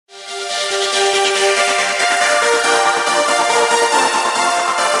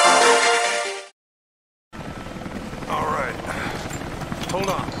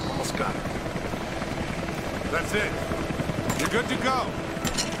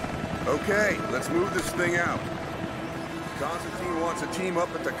Okay, let's move this thing out. Constantine wants a team up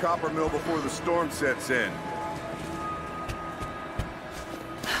at the copper mill before the storm sets in.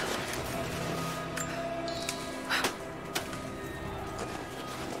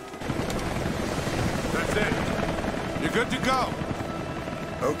 That's it. You're good to go.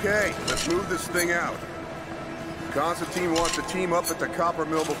 Okay, let's move this thing out. Constantine wants a team up at the copper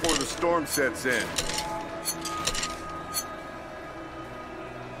mill before the storm sets in.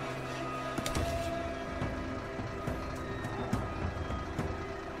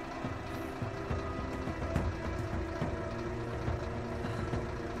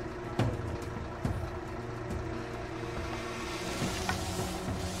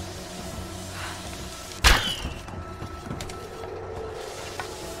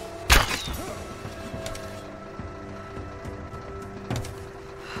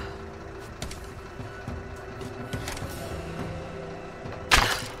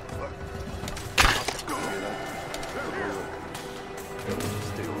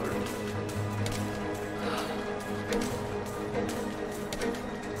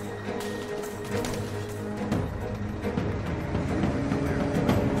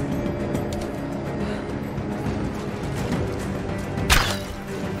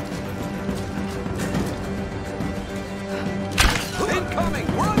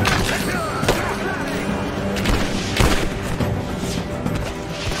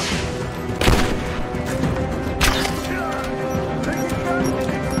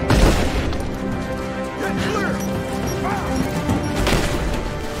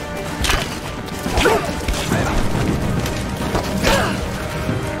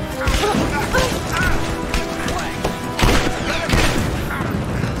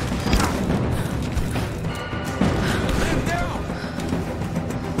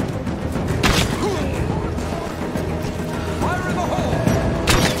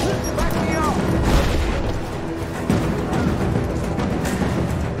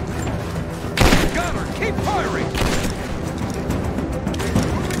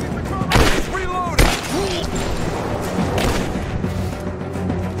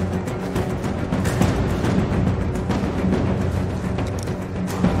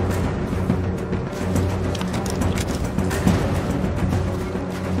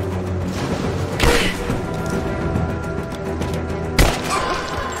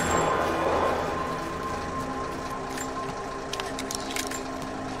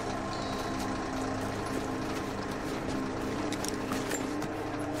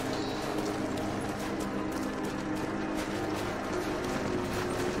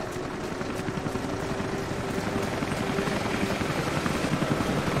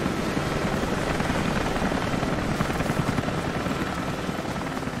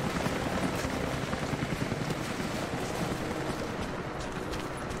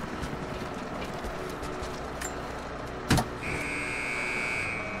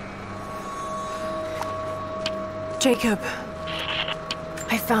 Jacob,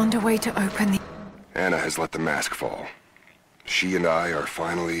 I found a way to open the... Anna has let the mask fall. She and I are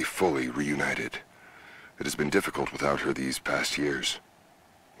finally fully reunited. It has been difficult without her these past years.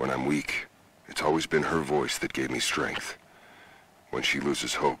 When I'm weak, it's always been her voice that gave me strength. When she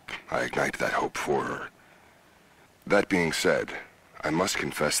loses hope, I ignite that hope for her. That being said, I must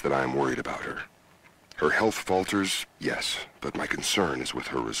confess that I am worried about her. Her health falters, yes, but my concern is with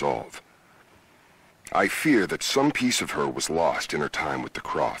her resolve. I fear that some piece of her was lost in her time with the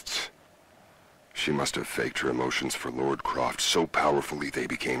Crofts. She must have faked her emotions for Lord Croft so powerfully they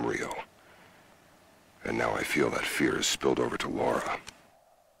became real. And now I feel that fear has spilled over to Laura.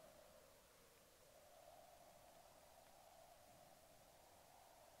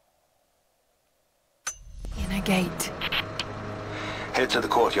 In a gate. Head to the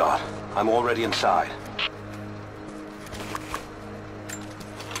courtyard. I'm already inside.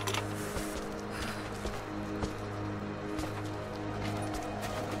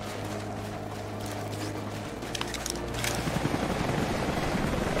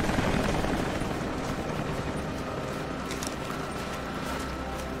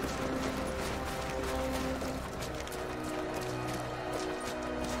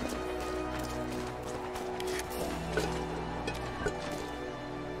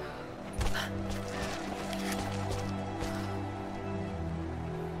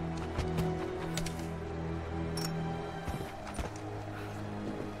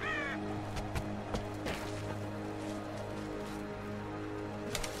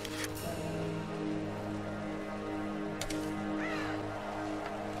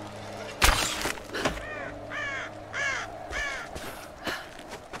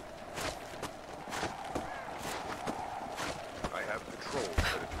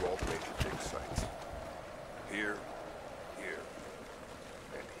 all the major dig sites. Here, here,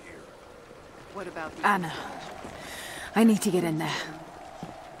 and here. What about Anna? I need to get in there.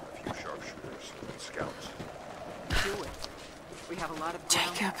 A few sharpshooters and scouts. Do it. We have a lot of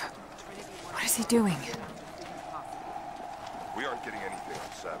Jacob. What is he doing? We aren't getting anything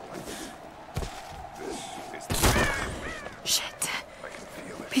on satellite. This is the... Shit. I can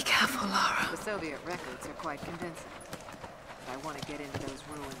feel it. Be careful, Lara. The Soviet records are quite convincing. But I want to get into those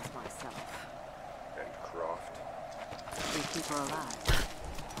ruins myself. And Croft. We keep her alive.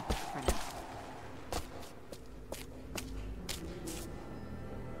 For now.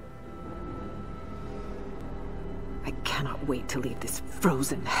 I cannot wait to leave this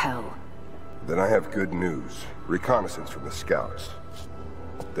frozen hell. Then I have good news. Reconnaissance from the scouts.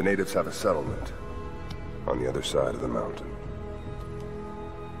 The natives have a settlement on the other side of the mountain.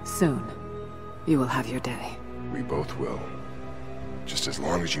 Soon, you will have your day. We both will. Just as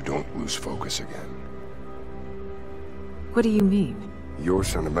long as you don't lose focus again. What do you mean? You're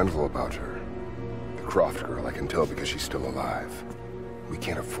sentimental about her. The Croft girl, I can tell because she's still alive. We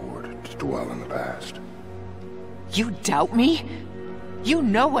can't afford to dwell in the past. You doubt me? You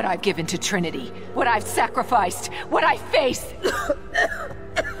know what I've given to Trinity, what I've sacrificed, what I face!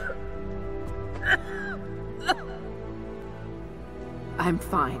 I'm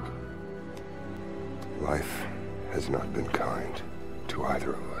fine. Life has not been kind to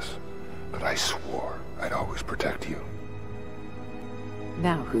either of us, but I swore I'd always protect you.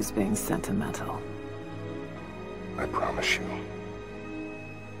 Now who's being sentimental? I promise you.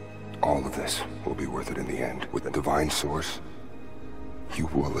 All of this will be worth it in the end. With the divine source, you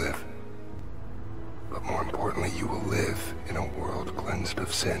will live. But more importantly, you will live in a world cleansed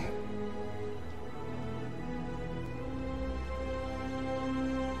of sin.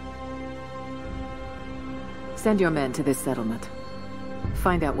 Send your men to this settlement.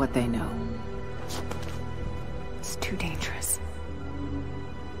 Find out what they know. It's too dangerous.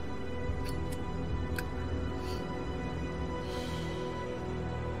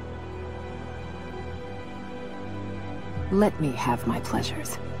 Let me have my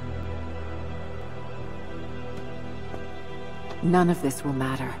pleasures. None of this will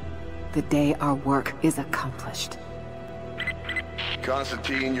matter the day our work is accomplished.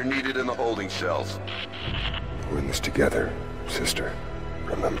 Constantine, you're needed in the holding cells. We're in this together, sister.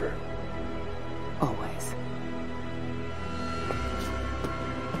 Remember. Always.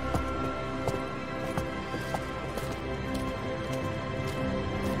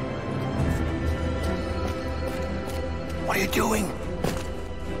 What are you doing?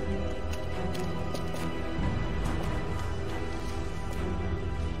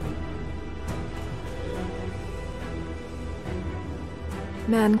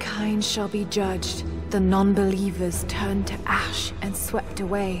 Mankind shall be judged. The non-believers turned to ash and swept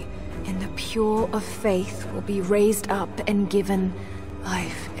away, and the pure of faith will be raised up and given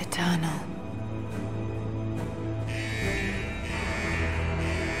life eternal.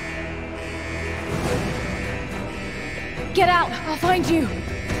 Get out! I'll find you!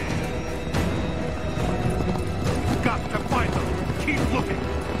 Got to find them. Keep looking.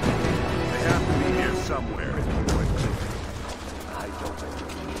 They have to be here somewhere. I don't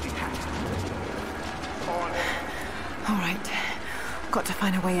think we have. On. All right. Got to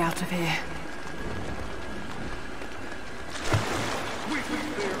find a way out of here. We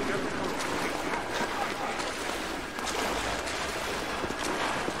think they're never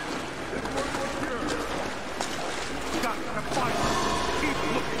got to find them. Keep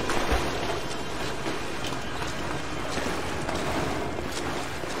looking.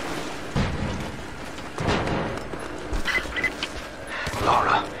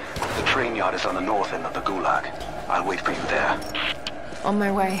 Lara, the train yard is on the north end of the Gulag. I'll wait for you there. On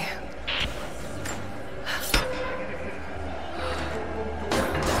my way.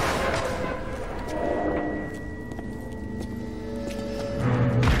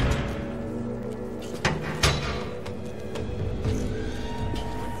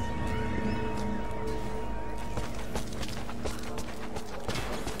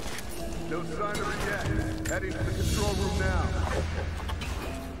 No sign of her yet. Heading to the control room now.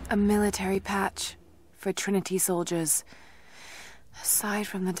 A military patch for Trinity soldiers. Aside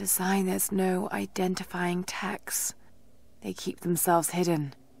from the design, there's no identifying text. They keep themselves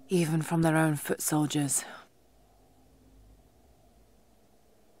hidden, even from their own foot soldiers.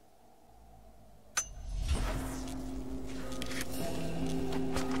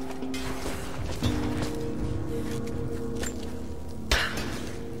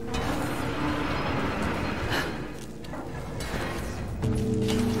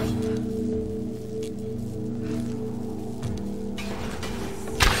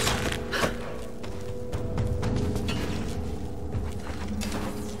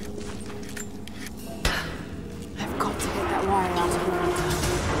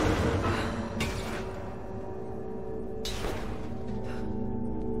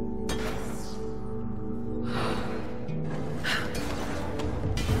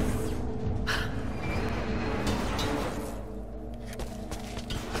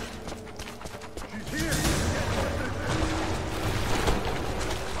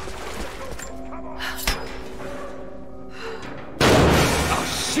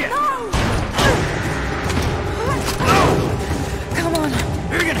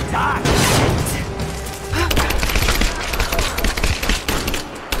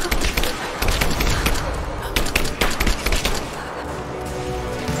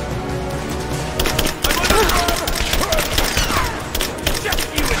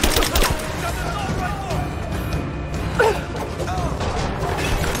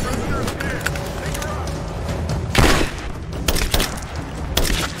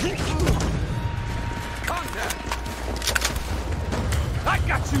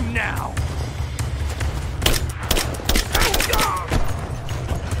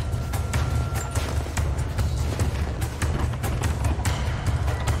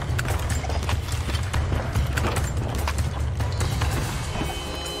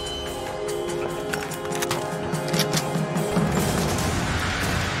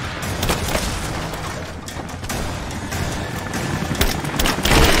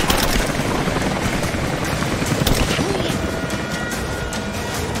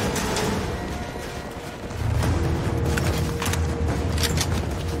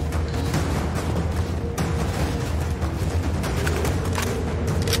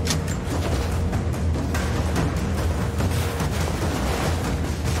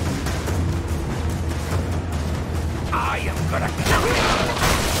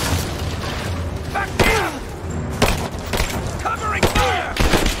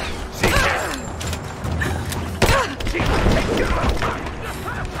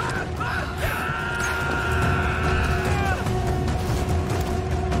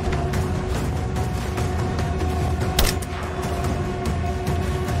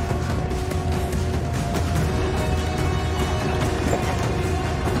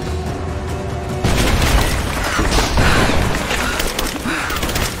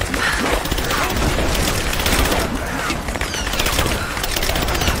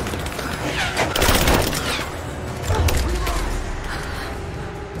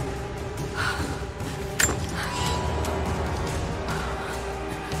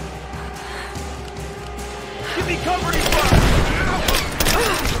 Enemy covering fire!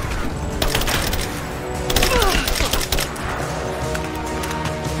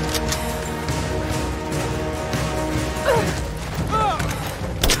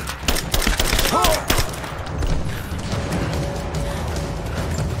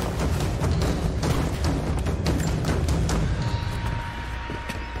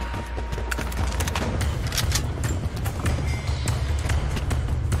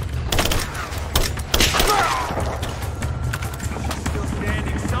 Still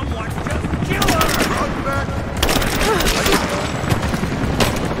standing, someone just kill her! Run back!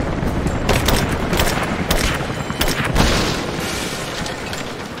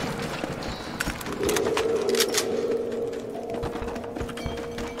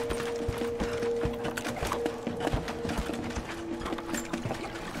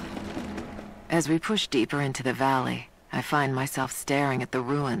 As we push deeper into the valley, I find myself staring at the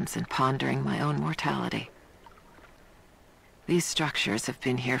ruins and pondering my own mortality. These structures have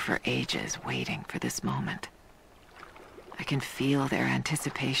been here for ages, waiting for this moment. I can feel their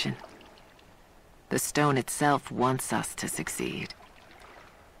anticipation. The stone itself wants us to succeed.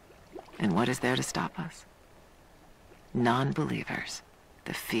 And what is there to stop us? Non-believers,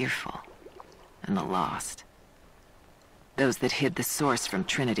 the fearful, and the lost. Those that hid the source from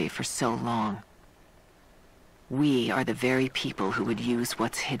Trinity for so long. We are the very people who would use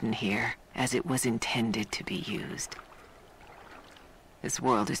what's hidden here as it was intended to be used. This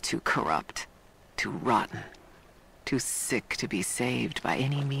world is too corrupt, too rotten, too sick to be saved by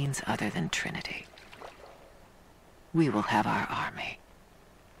any means other than Trinity. We will have our army.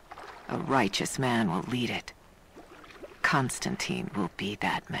 A righteous man will lead it. Constantine will be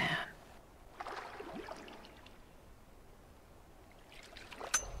that man.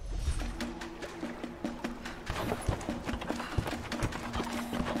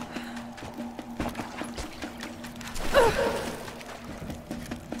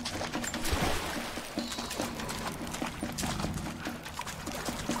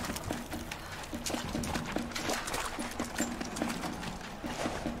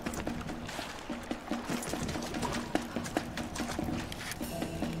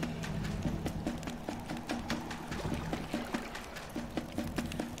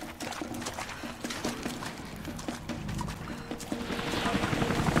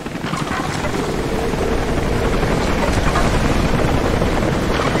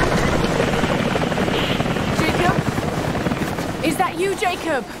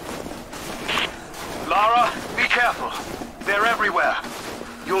 Jacob! Lara, be careful. They're everywhere.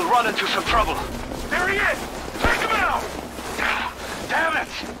 You'll run into some trouble. There he is! Take him out! Damn it!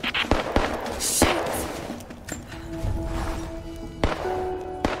 Shit!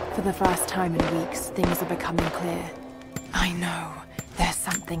 For the first time in weeks, things are becoming clear. I know. There's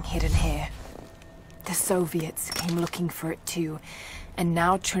something hidden here. The Soviets came looking for it too, and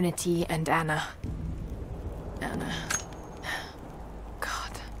now Trinity and Anna. Anna.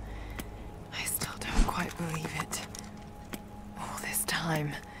 God. I still don't quite believe it. All this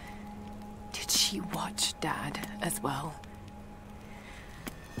time. Did she watch Dad as well?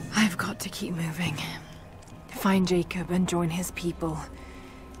 I've got to keep moving. Find Jacob and join his people.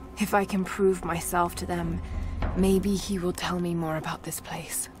 If I can prove myself to them, maybe he will tell me more about this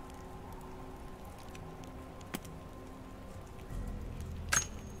place.